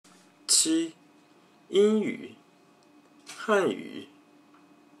7. 英语、汉语、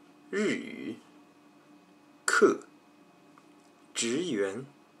日语、课、职员、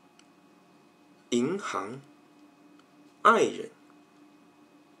银行、爱人、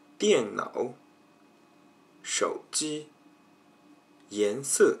电脑、手机、颜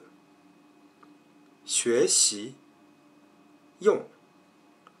色、学习、用、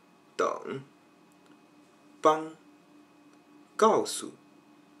等、帮、告诉、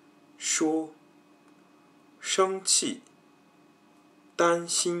说、生气、担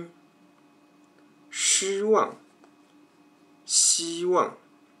心、失望、希望、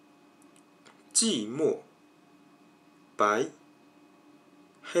寂寞、白、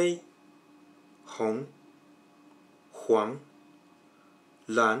黑、红、黄、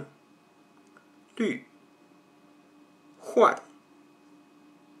蓝、绿、坏、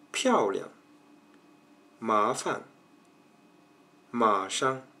漂亮、麻烦、马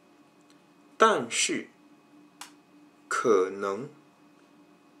上、但是、可能、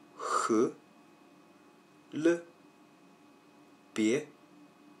和、了、别、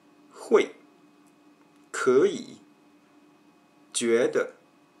会、可以、觉得、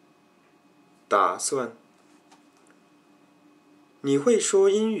打算。你会说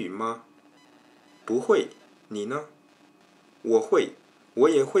英语吗？不会，你呢？我会，我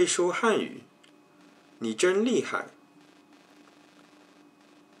也会说汉语。你真厉害。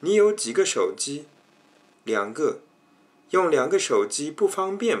你有几个手机？2个。用2个手机不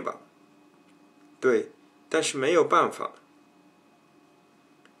方便吧？对，但是没有办法。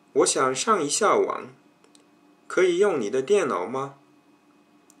我想上一下网，可以用你的电脑吗？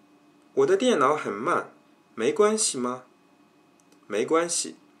我的电脑很慢，没关系吗？没关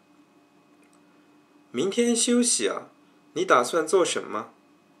系。明天休息啊，你打算做什么？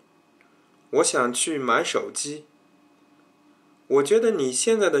我想去买手机。我觉得你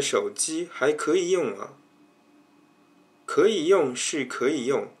现在的手机还可以用啊。可以用是可以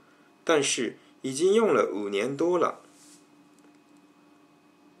用，但是已经用了5年多了。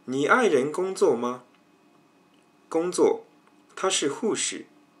你爱人工作吗？工作，他是护士。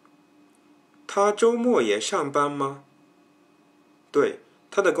他周末也上班吗？对，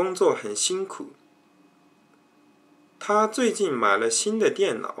他的工作很辛苦。他最近买了新的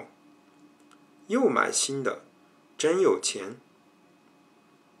电脑。又买新的，真有钱。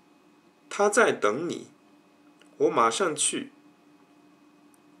他在等你，我马上去。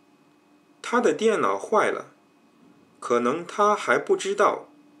他的电脑坏了，可能他还不知道。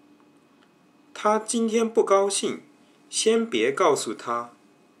他今天不高兴，先别告诉他。